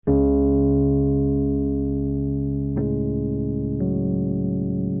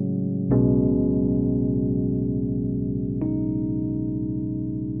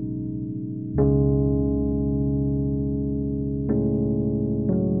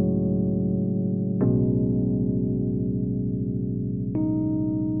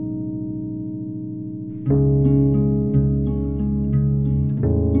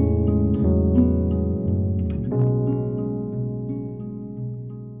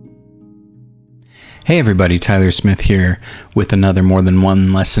Hey everybody, Tyler Smith here with another More Than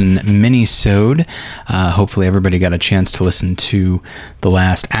One Lesson Minisode. Hopefully everybody got a chance to listen to the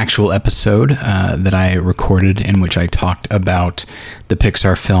last actual episode that I recorded in which I talked about the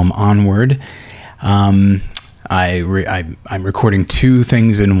Pixar film Onward. I'm recording two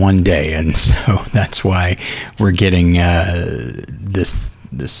things in one day, and so that's why we're getting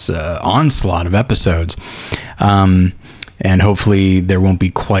this onslaught of episodes. And hopefully there won't be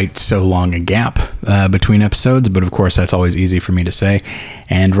quite so long a gap between episodes, but of course that's always easy for me to say.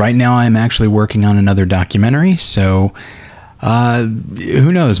 And right now I'm actually working on another documentary, so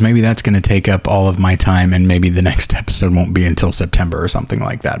who knows, maybe that's going to take up all of my time, and maybe the next episode won't be until September or something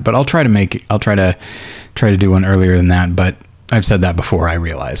like that. But I'll try to do one earlier than that, but I've said that before, I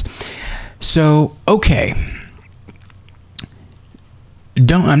realize. So, okay.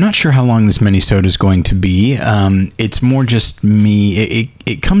 I'm not sure how long this minisode is going to be. It's more just me.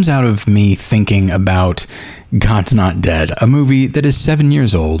 It comes out of me thinking about God's Not Dead, a movie that is 7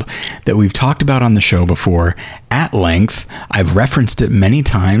 years old, that we've talked about on the show before at length. I've referenced it many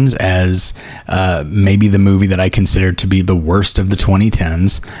times as maybe the movie that I consider to be the worst of the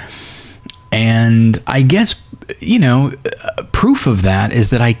 2010s. And I guess, proof of that is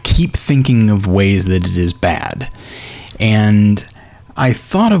that I keep thinking of ways that it is bad. And I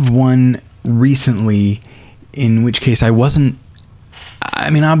thought of one recently in which case obviously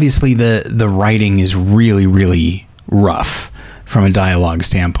the writing is really, really rough from a dialogue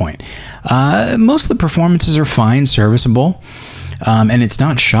standpoint. Most of the performances are fine, serviceable, and it's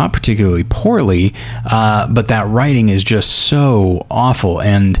not shot particularly poorly, but that writing is just so awful,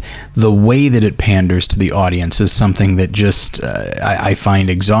 and the way that it panders to the audience is something that just I find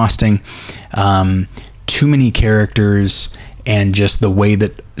exhausting. Too many characters, and just the way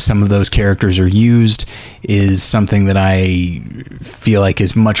that some of those characters are used is something that I feel like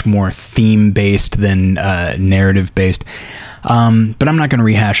is much more theme-based than narrative-based. But I'm not going to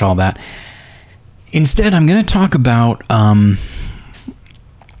rehash all that. Instead, I'm going to talk about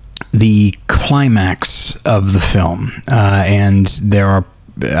the climax of the film. And there are,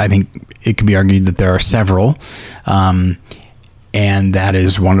 I think it could be argued that there are several. And that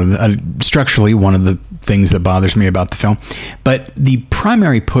is one of the, structurally one of the things that bothers me about the film. But the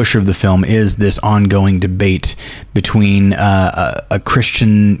primary push of the film is this ongoing debate between a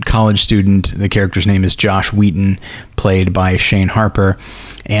Christian college student, the character's name is Josh Wheaton, played by Shane Harper,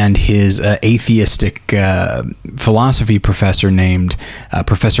 and his atheistic philosophy professor named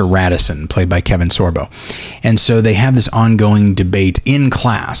Professor Radisson, played by Kevin Sorbo. And so they have this ongoing debate in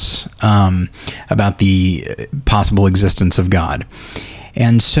class about the possible existence of God.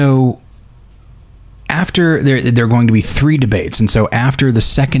 And so after there are going to be three debates, and so after the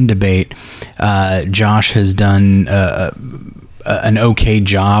second debate, Josh has done an okay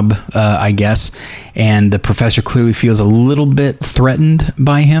job, I guess, and the professor clearly feels a little bit threatened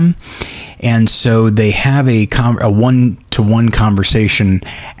by him, and so they have a one-to-one conversation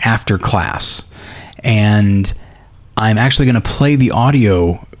after class, and I'm actually going to play the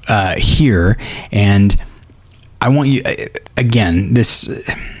audio here, and I want you again this.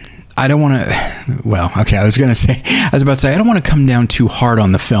 I don't want to. Well, okay. I was about to say I don't want to come down too hard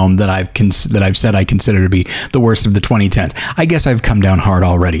on the film that I've said I consider to be the worst of the 2010s. I guess I've come down hard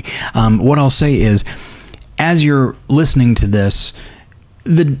already. What I'll say is, as you're listening to this,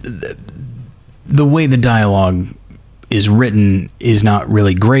 the way the dialogue is written is not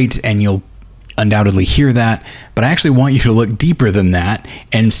really great, and you'll undoubtedly hear that. But I actually want you to look deeper than that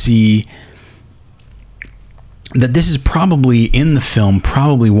and see that this is probably in the film,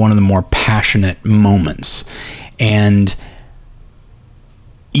 probably one of the more passionate moments. And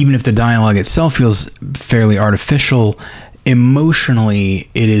even if the dialogue itself feels fairly artificial, emotionally,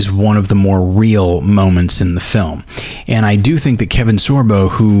 it is one of the more real moments in the film. And I do think that Kevin Sorbo,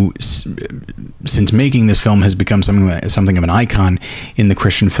 who since making this film has become something of an icon in the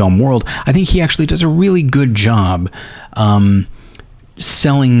Christian film world, I think he actually does a really good job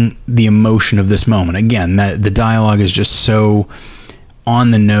selling the emotion of this moment. Again, that the dialogue is just so on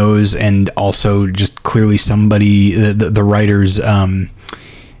the nose, and also just clearly somebody, the writers,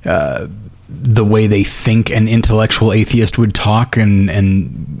 the way they think an intellectual atheist would talk, and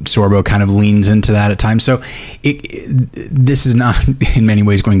Sorbo kind of leans into that at times. So this is not in many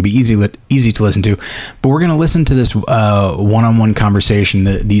ways going to be easy to listen to, but we're going to listen to this one-on-one conversation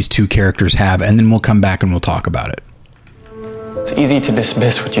that these two characters have, and then we'll come back and we'll talk about it. It's easy to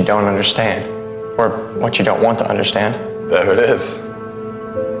dismiss what you don't understand, or what you don't want to understand. There it is.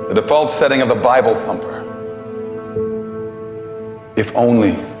 The default setting of the Bible thumper. If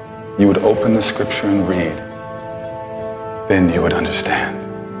only you would open the scripture and read, then you would understand.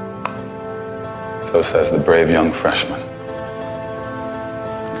 So says the brave young freshman.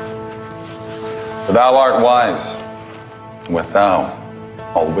 For thou art wise, and with thou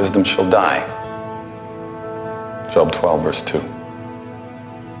all wisdom shall die. Job 12, verse 2.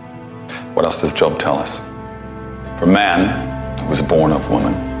 What else does Job tell us? For man who was born of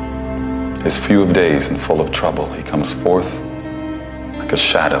woman is few of days and full of trouble. He comes forth like a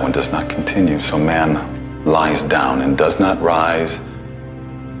shadow and does not continue. So man lies down and does not rise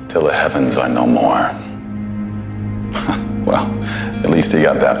till the heavens are no more. Well, at least he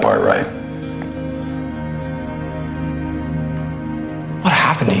got that part right. What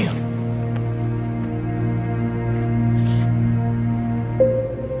happened to you?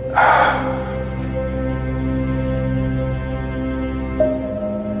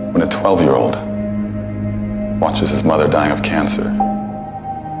 When a 12-year-old watches his mother dying of cancer,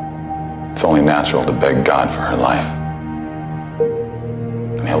 it's only natural to beg God for her life.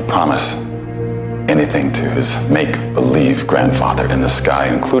 And he'll promise anything to his make-believe grandfather in the sky,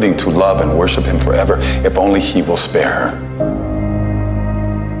 including to love and worship him forever, if only he will spare her.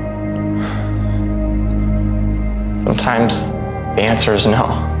 Sometimes the answer is no.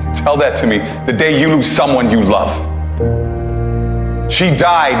 Tell that to me the day you lose someone you love. She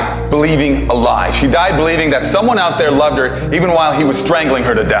died believing a lie. She died believing that someone out there loved her even while he was strangling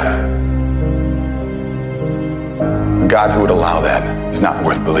her to death. A God who would allow that is not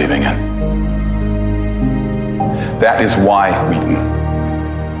worth believing in. That is why, Wheaton,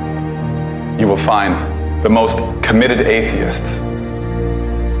 you will find the most committed atheists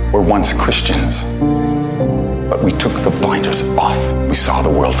were once Christians. But we took the blinders off. We saw the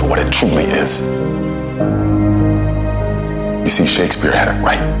world for what it truly is. You see, Shakespeare had it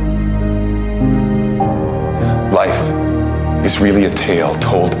right. Life is really a tale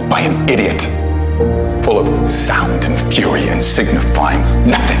told by an idiot, full of sound and fury and signifying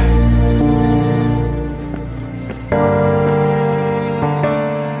nothing.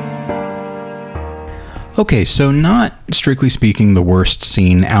 Okay, so not strictly speaking the worst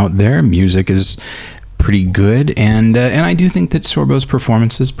scene out there. Music is pretty good, and I do think that Sorbo's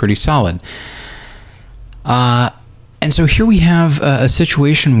performance is pretty solid. And so here we have a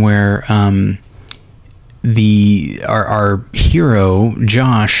situation where our hero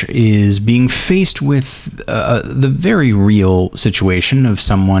Josh is being faced with the very real situation of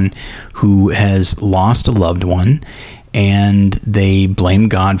someone who has lost a loved one, and they blame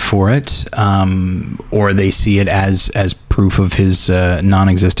God for it, or they see it as proof of his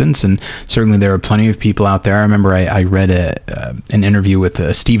non-existence. And certainly there are plenty of people out there. I remember I read an interview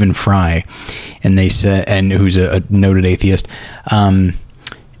with Stephen Fry, and they said, and who's a noted atheist, and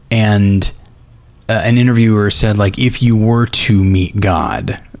an interviewer said, like, if you were to meet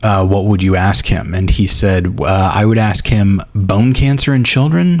God, what would you ask him? And he said, I would ask him, bone cancer in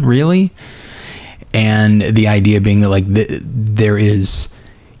children, really? And the idea being that, like, there is,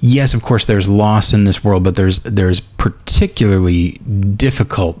 yes, of course, there's loss in this world, but there's particularly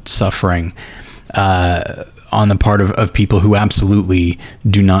difficult suffering on the part of people who absolutely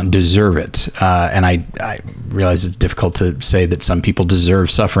do not deserve it. And I realize it's difficult to say that some people deserve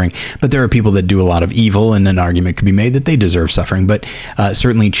suffering, but there are people that do a lot of evil, and an argument could be made that they deserve suffering. But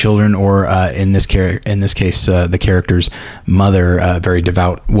certainly children, or in this case, the character's mother, a very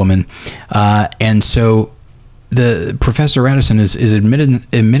devout woman. And so the Professor Radisson is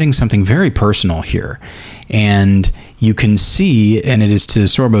admitting something very personal here. And you can see, and it is to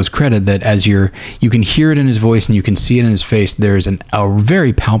Sorbo's credit, that as you can hear it in his voice and you can see it in his face, there's a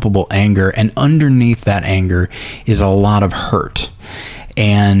very palpable anger, and underneath that anger is a lot of hurt.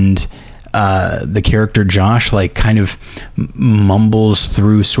 And the character Josh, like, kind of mumbles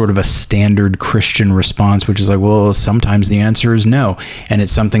through sort of a standard Christian response, which is like, well, sometimes the answer is no. And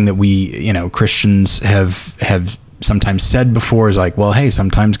it's something that we, Christians have sometimes said before, is like, well, hey,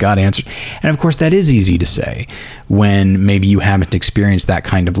 sometimes God answers. And of course that is easy to say when maybe you haven't experienced that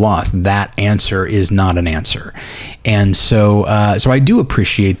kind of loss. That answer is not an answer. And so I do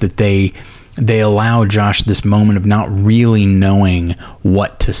appreciate that they allow Josh this moment of not really knowing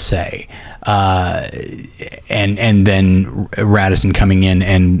what to say, and then Radisson coming in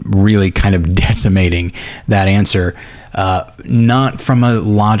and really kind of decimating that answer, not from a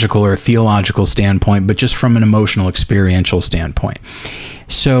logical or theological standpoint, but just from an emotional, experiential standpoint.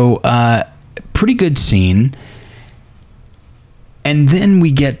 So pretty good scene. And then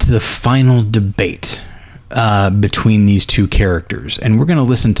we get to the final debate between these two characters, and we're going to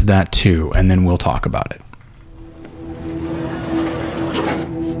listen to that too, and then we'll talk about it.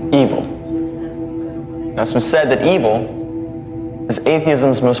 Evil. Now, it's been said that evil is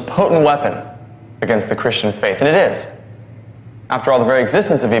atheism's most potent weapon against the Christian faith, and it is. After all, the very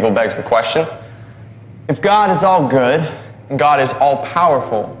existence of evil begs the question, If God is all good and God is all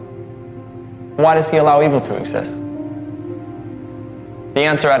powerful, why does he allow evil to exist? The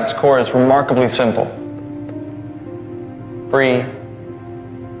answer at its core is remarkably simple. Free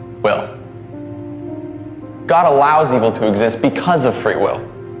will. God allows evil to exist because of free will.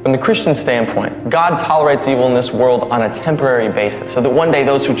 From the Christian standpoint, God tolerates evil in this world on a temporary basis, so that one day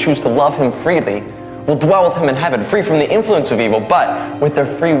those who choose to love him freely will dwell with him in heaven, free from the influence of evil, but with their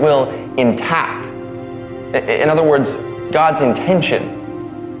free will intact. In other words, God's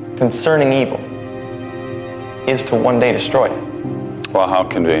intention concerning evil is to one day destroy it. Well, how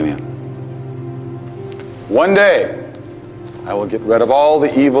convenient. One day, I will get rid of all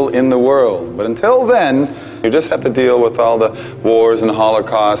the evil in the world. But until then, you just have to deal with all the wars and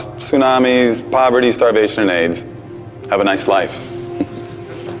Holocaust, tsunamis, poverty, starvation, and AIDS. Have a nice life.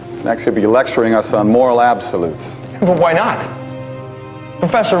 Next, you'll be lecturing us on moral absolutes. But why not?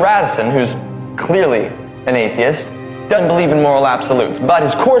 Professor Radisson, who's clearly an atheist, doesn't believe in moral absolutes, but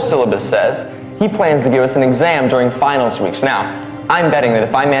his course syllabus says he plans to give us an exam during finals weeks. Now, I'm betting that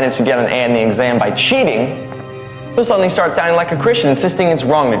if I manage to get an A in the exam by cheating, he'll suddenly start sounding like a Christian, insisting it's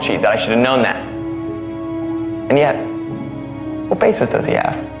wrong to cheat, that I should have known that. And yet, what basis does he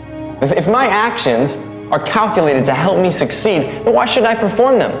have? If my actions are calculated to help me succeed, then why shouldn't I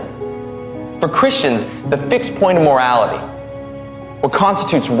perform them? For Christians, the fixed point of morality, what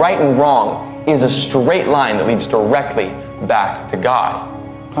constitutes right and wrong, is a straight line that leads directly back to God.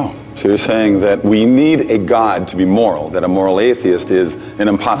 Oh, so you're saying that we need a God to be moral, that a moral atheist is an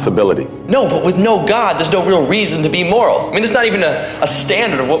impossibility. No, but with no God, there's no real reason to be moral. I mean, there's not even a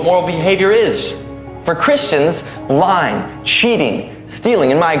standard of what moral behavior is. For Christians, lying, cheating,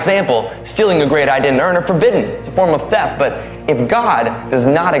 stealing, in my example, stealing a grade I didn't earn, are forbidden. It's a form of theft. But if God does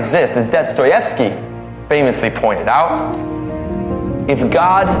not exist, as Dostoevsky famously pointed out, if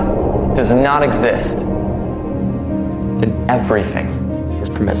God does not exist, then everything is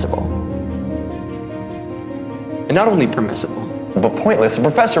permissible. And not only permissible, but pointless. If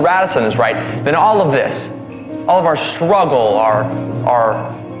Professor Radisson is right, then all of this, all of our struggle,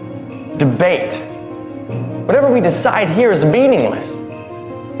 our debate, whatever we decide here is meaningless. I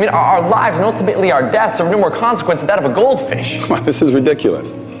mean, our lives and ultimately our deaths are no more consequence than that of a goldfish. This is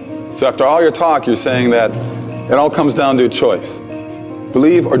ridiculous. So after all your talk, you're saying that it all comes down to a choice.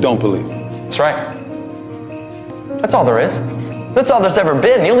 Believe or don't believe. That's right. That's all there is. That's all there's ever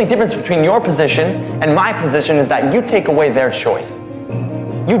been. The only difference between your position and my position is that you take away their choice.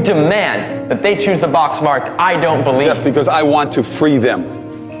 You demand that they choose the box marked, I don't believe. Yes, because I want to free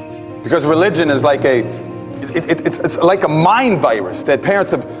them. Because religion is like it's like a mind virus that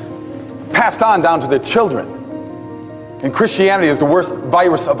parents have passed on down to their children. And Christianity is the worst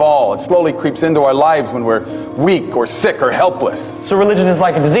virus of all. It slowly creeps into our lives when we're weak or sick or helpless. So religion is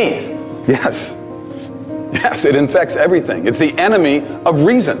like a disease? Yes. Yes, it infects everything. It's the enemy of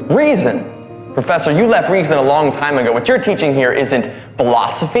reason. Reason? Professor, you left reason a long time ago. What you're teaching here isn't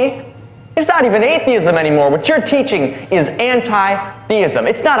philosophy. It's not even atheism anymore. What you're teaching is anti-theism.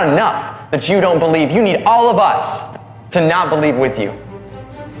 It's not enough that you don't believe. You need all of us to not believe with you.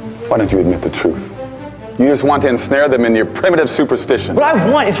 Why don't you admit the truth? You just want to ensnare them in your primitive superstition. What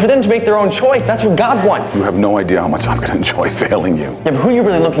I want is for them to make their own choice. That's what God wants. You have no idea how much I'm going to enjoy failing you. Yeah, but who are you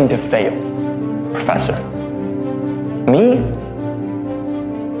really looking to fail, Professor? Me?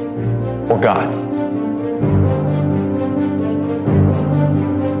 Or God?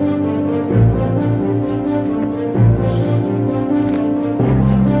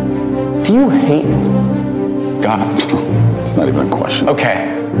 Do you hate God? It's not even a question.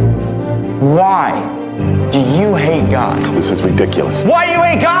 Okay. Why do you hate God? This is ridiculous. Why do you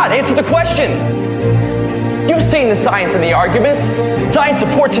hate God? Answer the question. You've seen the science and the arguments. Science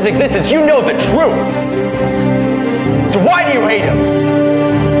supports his existence. You know the truth. So why do you hate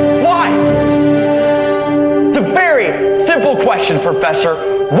him? Why? It's a very simple question, Professor.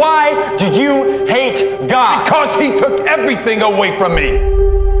 Why do you hate God? Because he took everything away from me.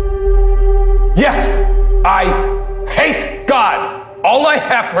 Yes, I hate God. All I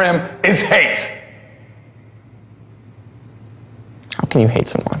have for him is hate. How can you hate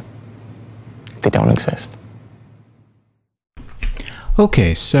someone if they don't exist?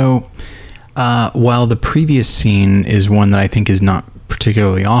 Okay, so while the previous scene is one that I think is not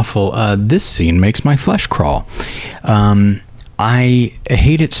particularly awful, this scene makes my flesh crawl. I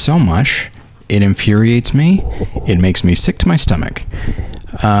hate it so much, it infuriates me, it makes me sick to my stomach,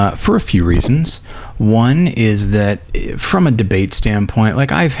 for a few reasons. One is that from a debate standpoint,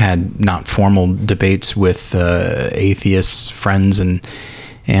 like I've had not formal debates with atheists, friends, and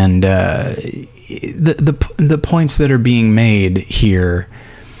the points that are being made here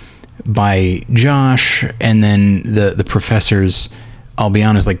by Josh, and then the professor's, I'll be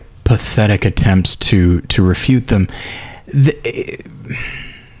honest, like pathetic attempts to refute them.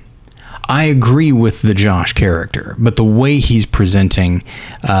 I agree with the Josh character, but the way he's presenting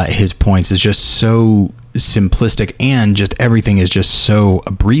his points is just so simplistic, and just everything is just so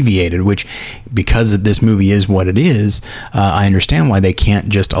abbreviated, which, because this movie is what it is, I understand why they can't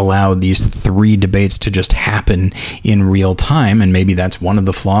just allow these 3 debates to just happen in real time, and maybe that's one of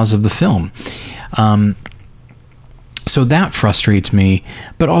the flaws of the film. So that frustrates me,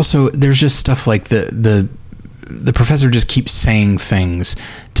 but also there's just stuff like the professor just keeps saying things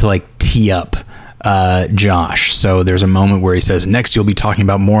to like tee up Josh. So there's a moment where he says, next you'll be talking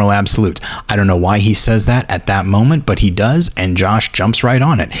about moral absolutes. I don't know why he says that at that moment, but he does, and Josh jumps right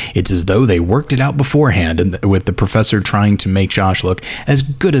on it. It's as though they worked it out beforehand, and with the professor trying to make Josh look as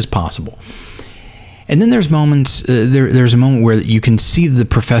good as possible. And then there's moments, there's a moment where you can see the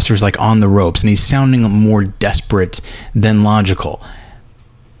professor's like on the ropes, and he's sounding more desperate than logical.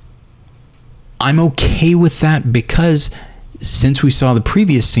 I'm okay with that, because since we saw the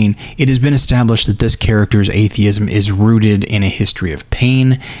previous scene, it has been established that this character's atheism is rooted in a history of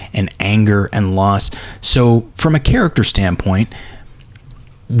pain and anger and loss. So from a character standpoint,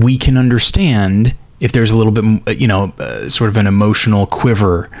 we can understand if there's a little bit, sort of an emotional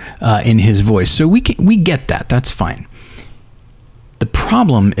quiver in his voice. So we get that. That's fine. The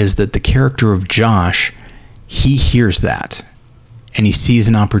problem is that the character of Josh, he hears that and he sees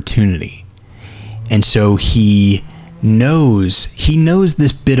an opportunity. And so he knows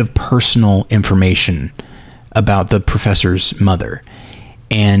this bit of personal information about the professor's mother,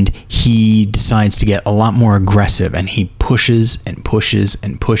 and he decides to get a lot more aggressive, and he pushes and pushes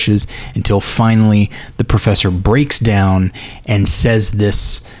and pushes until finally the professor breaks down and says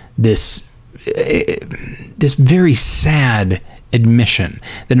this very sad admission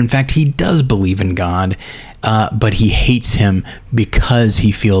that in fact he does believe in God, but he hates him because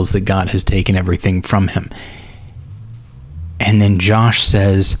he feels that God has taken everything from him. And then Josh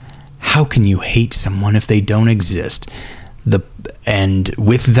says, how can you hate someone if they don't exist? And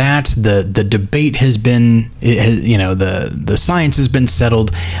with that, the debate has been, the science has been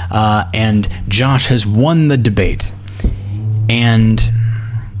settled, and Josh has won the debate. And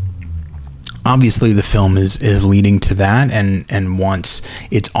obviously the film is leading to that, and wants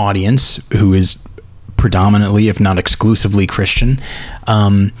its audience, who is predominantly, if not exclusively Christian,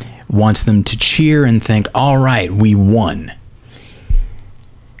 wants them to cheer and think, all right, we won.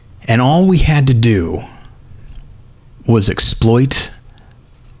 And all we had to do was exploit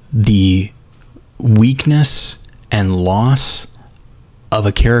the weakness and loss of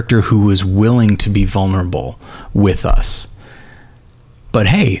a character who was willing to be vulnerable with us. But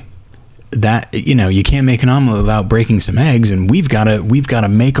hey, that, you can't make an omelet without breaking some eggs, and we've got to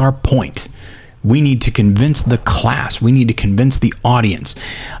make our point. We need to convince the class. We need to convince the audience.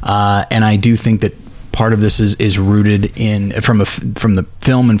 And I do think that part of this is rooted in, from the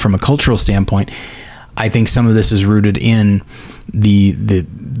film and from a cultural standpoint, I think some of this is rooted in the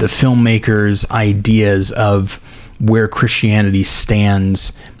filmmakers' ideas of where Christianity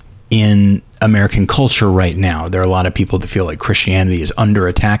stands in American culture right now. There are a lot of people that feel like Christianity is under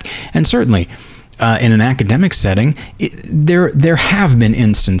attack, and certainly in an academic setting, there have been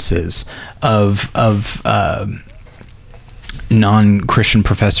instances of non-Christian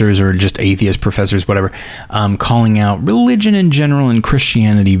professors or just atheist professors, whatever, calling out religion in general and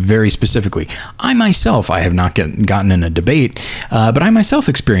Christianity very specifically. I have not gotten in a debate, but I myself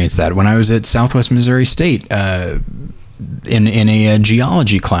experienced that when I was at Southwest Missouri State in a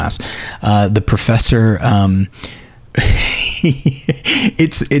geology class. The professor,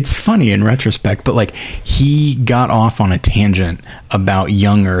 it's funny in retrospect, but like, he got off on a tangent about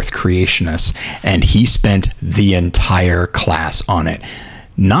young Earth creationists, and he spent the entire class on it,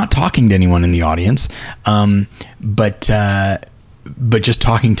 not talking to anyone in the audience, but just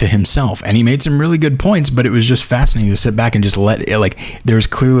talking to himself. And he made some really good points, but it was just fascinating to sit back and just there was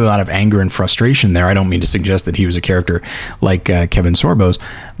clearly a lot of anger and frustration there. I don't mean to suggest that he was a character like Kevin Sorbo's,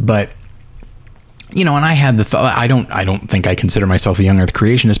 but and I had the thought, I don't think I consider myself a young Earth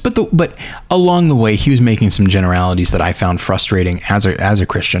creationist, but along the way, he was making some generalities that I found frustrating as a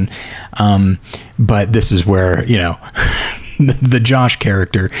Christian. But this is where, the Josh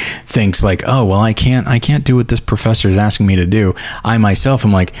character thinks like, oh, well, I can't do what this professor is asking me to do. I myself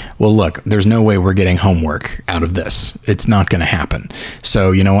am like, well, look, there's no way we're getting homework out of this. It's not going to happen. So,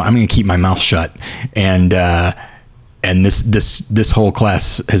 I'm going to keep my mouth shut, and this whole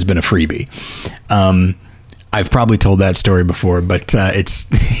class has been a freebie. I've probably told that story before, but it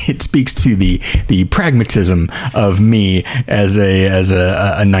speaks to the pragmatism of me as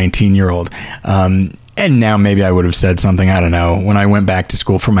a 19-year-old. And now maybe I would have said something. I don't know. When I went back to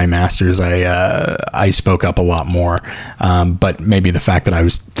school for my master's, I spoke up a lot more. But maybe the fact that I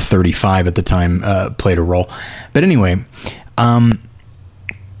was 35 at the time played a role. But anyway, so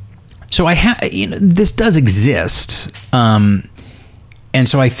this does exist, and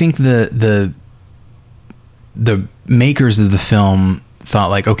so I think the makers of the film thought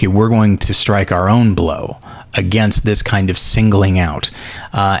like, okay, we're going to strike our own blow against this kind of singling out,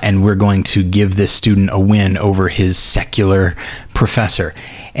 and we're going to give this student a win over his secular professor.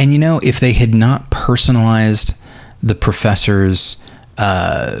 And if they had not personalized the professor's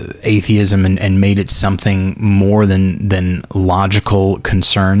atheism and made it something more than logical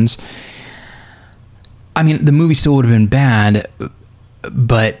concerns, I mean, the movie still would have been bad,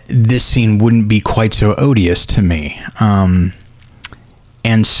 but this scene wouldn't be quite so odious to me.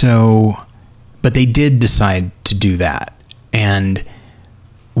 And so, but they did decide to do that. And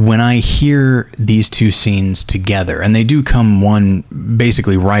when I hear these two scenes together, and they do come one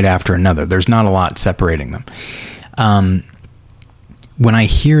basically right after another, there's not a lot separating them. When I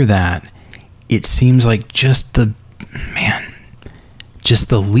hear that, it seems like just the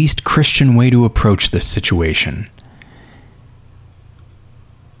least Christian way to approach this situation.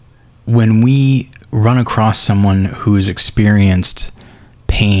 When we run across someone who has experienced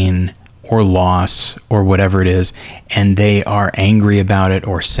pain or loss or whatever it is, and they are angry about it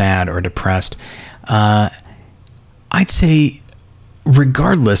or sad or depressed, I'd say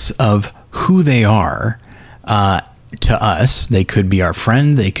regardless of who they are, to us, they could be our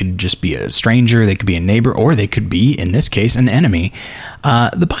friend, they could just be a stranger, they could be a neighbor, or they could be, in this case, an enemy.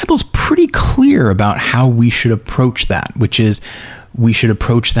 The Bible's pretty clear about how we should approach that, which is we should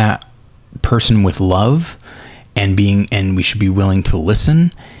approach that person with love and we should be willing to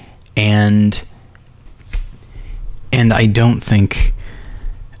listen. And I don't think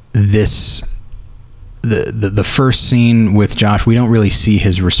the first scene with Josh, we don't really see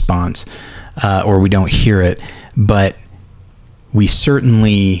his response, or we don't hear it, but we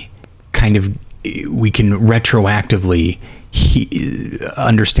certainly we can retroactively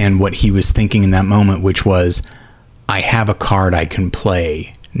understand what he was thinking in that moment, which was, I have a card I can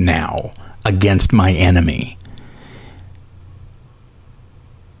play now against my enemy.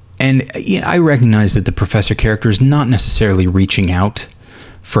 And I recognize that the professor character is not necessarily reaching out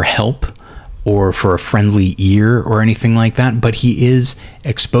for help or for a friendly ear or anything like that, but he is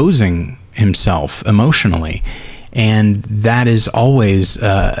exposing himself emotionally, and that is always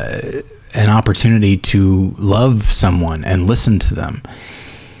an opportunity to love someone and listen to them.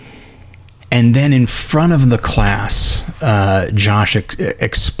 And then in front of the class, Josh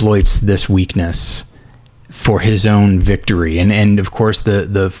exploits this weakness for his own victory. And of course,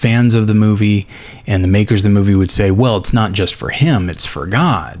 the fans of the movie and the makers of the movie would say, well, it's not just for him, it's for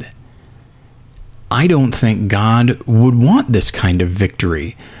God. I don't think God would want this kind of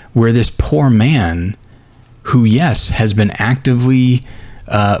victory, where this poor man, who, yes, has been actively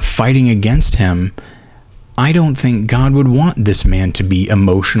fighting against him, I don't think God would want this man to be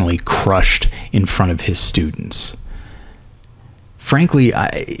emotionally crushed in front of his students. Frankly,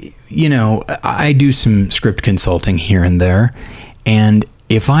 I do some script consulting here and there, and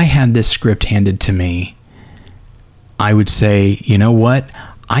if I had this script handed to me, I would say, you know what?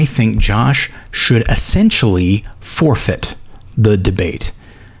 I think Josh should essentially forfeit the debate.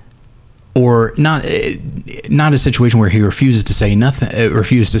 Or not a situation where he refuses to say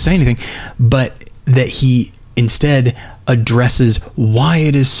anything, but that he instead addresses why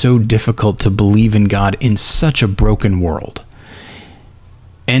it is so difficult to believe in God in such a broken world.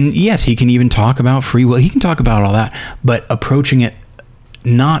 And yes, he can even talk about free will. He can talk about all that, but approaching it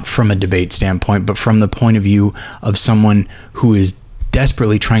not from a debate standpoint, but from the point of view of someone who is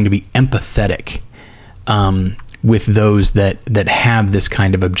desperately trying to be empathetic with those that have this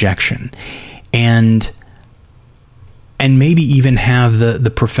kind of objection, and maybe even have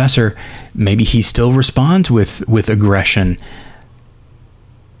the professor, maybe he still responds with aggression,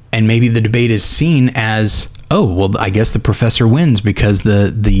 and maybe the debate is seen as, oh, well, I guess the professor wins because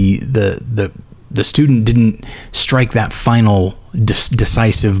the student didn't strike that final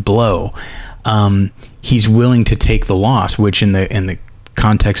decisive blow. He's willing to take the loss, which in the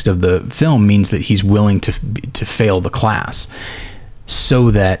context of the film means that he's willing to fail the class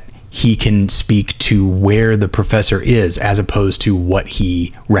so that he can speak to where the professor is as opposed to what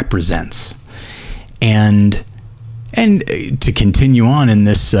he represents. And And to continue on in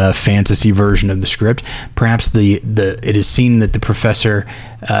this fantasy version of the script, perhaps it is seen that the professor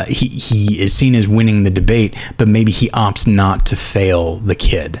he is seen as winning the debate, but maybe he opts not to fail the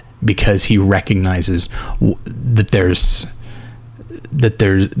kid because he recognizes that there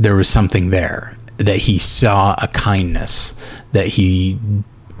was something there, that he saw a kindness that he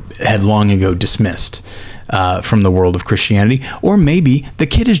had long ago dismissed from the world of Christianity. Or maybe the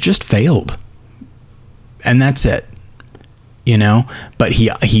kid has just failed, and that's it. But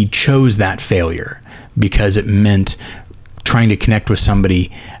he chose that failure because it meant trying to connect with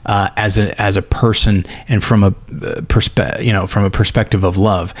somebody as a person and from a perspective of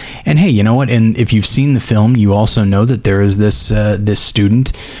love. And hey, you know what? And if you've seen the film, you also know that there is this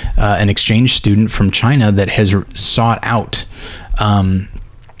student, an exchange student from China that has sought out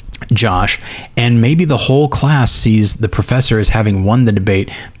Josh, and maybe the whole class sees the professor as having won the debate,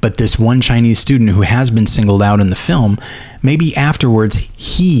 but this one Chinese student who has been singled out in the film, maybe afterwards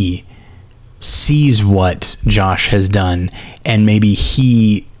he sees what Josh has done, and maybe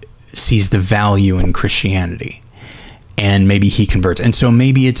he sees the value in Christianity, and maybe he converts. And so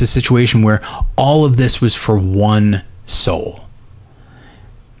maybe it's a situation where all of this was for one soul.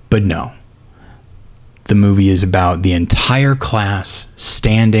 But no. The movie is about the entire class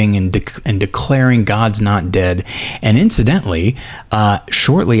standing and declaring God's not dead. And incidentally,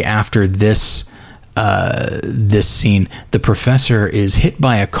 shortly after this scene, the professor is hit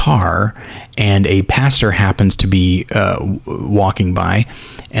by a car, and a pastor happens to be walking by,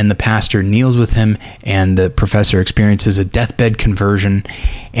 and the pastor kneels with him, and the professor experiences a deathbed conversion,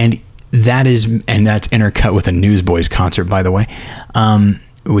 and that's intercut with a Newsboys concert, by the way.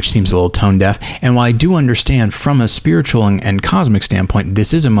 Which seems a little tone deaf. And while I do understand from a spiritual and cosmic standpoint,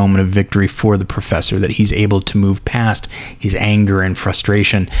 this is a moment of victory for the professor, that he's able to move past his anger and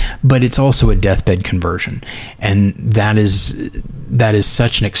frustration, but it's also a deathbed conversion. And that is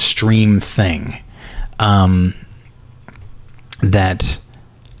such an extreme thing that,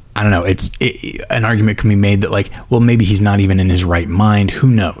 I don't know, an argument can be made that, like, well, maybe he's not even in his right mind. Who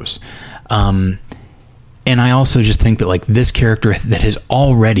knows? And I also just think that, like, this character that has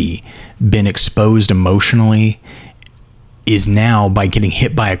already been exposed emotionally is now, by getting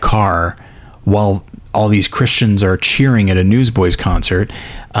hit by a car while all these Christians are cheering at a Newsboys concert,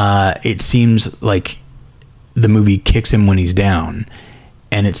 it seems like the movie kicks him when he's down.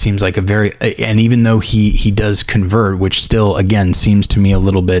 And it seems like and even though he does convert, which still, again, seems to me a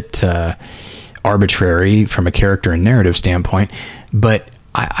little bit arbitrary from a character and narrative standpoint, but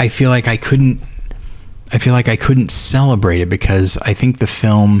I feel like I couldn't celebrate it, because I think the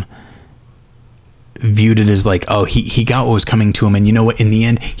film viewed it as like, oh, he got what was coming to him, and you know what, in the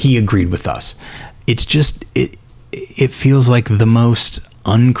end he agreed with us. It's just it feels like the most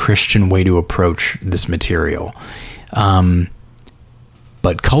unchristian way to approach this material.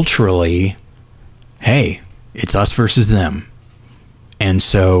 But culturally, hey, it's us versus them. And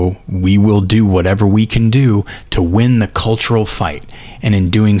so we will do whatever we can do to win the cultural fight. And in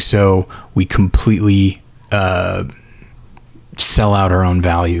doing so, we completely sell out our own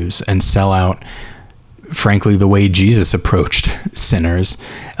values and sell out, frankly, the way Jesus approached sinners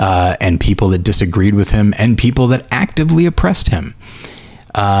and people that disagreed with him and people that actively oppressed him.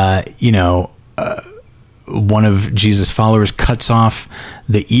 One of Jesus' followers cuts off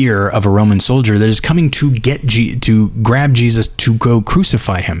the ear of a Roman soldier that is coming to grab Jesus to go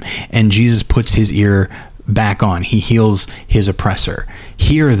crucify him, and Jesus puts his ear back on. He heals his oppressor.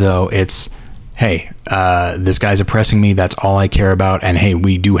 Here, though, it's, hey, this guy's oppressing me. That's all I care about. And hey,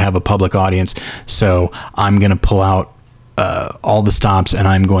 we do have a public audience, so I'm going to pull out all the stops and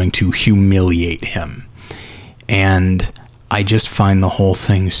I'm going to humiliate him. And I just find the whole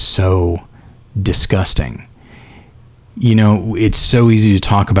thing so disgusting. You know, it's so easy to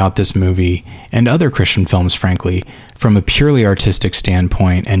talk about this movie and other Christian films, frankly, from a purely artistic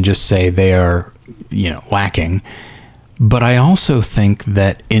standpoint and just say they are, lacking. But I also think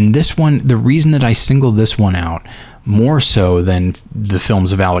that in this one, the reason that I single this one out more so than the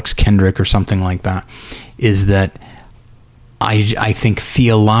films of Alex Kendrick or something like that is that I think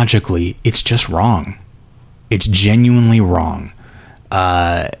theologically it's just wrong. It's genuinely wrong.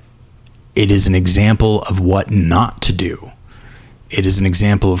 It is an example of what not to do. It is an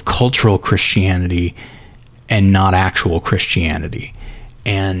example of cultural Christianity and not actual Christianity.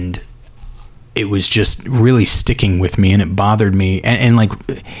 And it was just really sticking with me, and it bothered me. And like,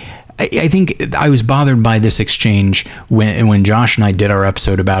 I think I was bothered by this exchange when Josh and I did our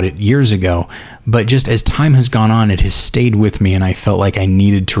episode about it years ago. But just as time has gone on, it has stayed with me, and I felt like I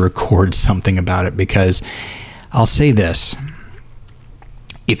needed to record something about it, because I'll say this.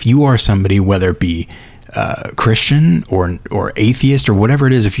 If you are somebody, whether it be Christian or atheist or whatever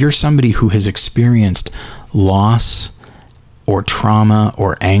it is, if you're somebody who has experienced loss or trauma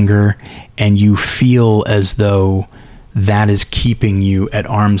or anger, and you feel as though that is keeping you at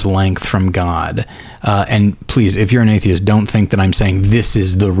arm's length from God. And please, if you're an atheist, don't think that I'm saying this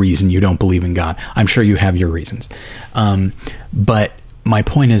is the reason you don't believe in God. I'm sure you have your reasons. But my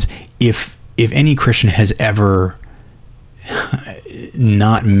point is, if any Christian has ever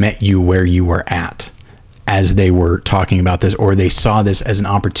not met you where you were at as they were talking about this, or they saw this as an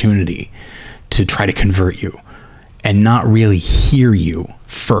opportunity to try to convert you and not really hear you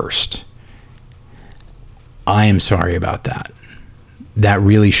first, I am sorry about that. That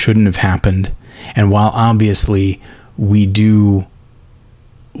really shouldn't have happened. And while obviously we do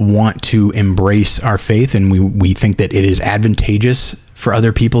want to embrace our faith, and we think that it is advantageous for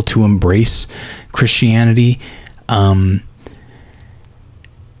other people to embrace Christianity,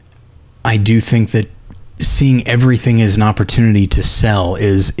 I do think that seeing everything as an opportunity to sell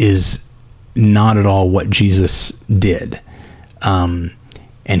is not at all what Jesus did.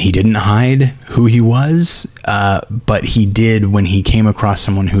 And he didn't hide who he was, but he did, when he came across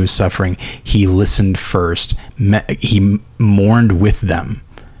someone who was suffering, he listened first. He mourned with them.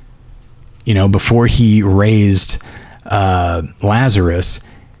 You know, before he raised Lazarus,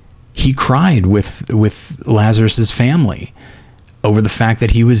 he cried with Lazarus's family over the fact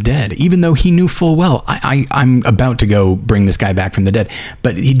that he was dead, even though he knew full well, I'm about to go bring this guy back from the dead.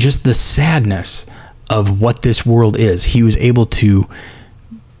 But just the sadness of what this world is, he was able to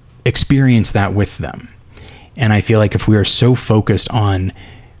experience that with them. And I feel like if we are so focused on,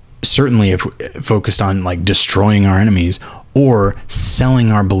 certainly if focused on like destroying our enemies or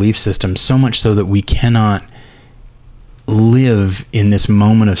selling our belief system so much so that we cannot live in this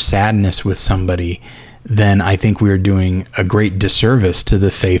moment of sadness with somebody, then I think we are doing a great disservice to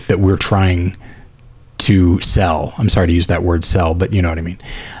the faith that we're trying to sell. I'm sorry to use that word sell, but you know what I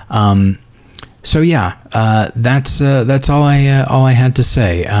mean. So yeah, that's all I had to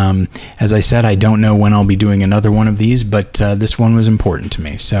say. As I said, I don't know when I'll be doing another one of these, but this one was important to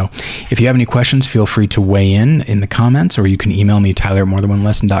me. So if you have any questions, feel free to weigh in the comments, or you can email me,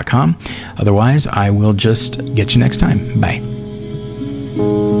 Tyler@morethanonelesson.com. Otherwise, I will just get you next time. Bye.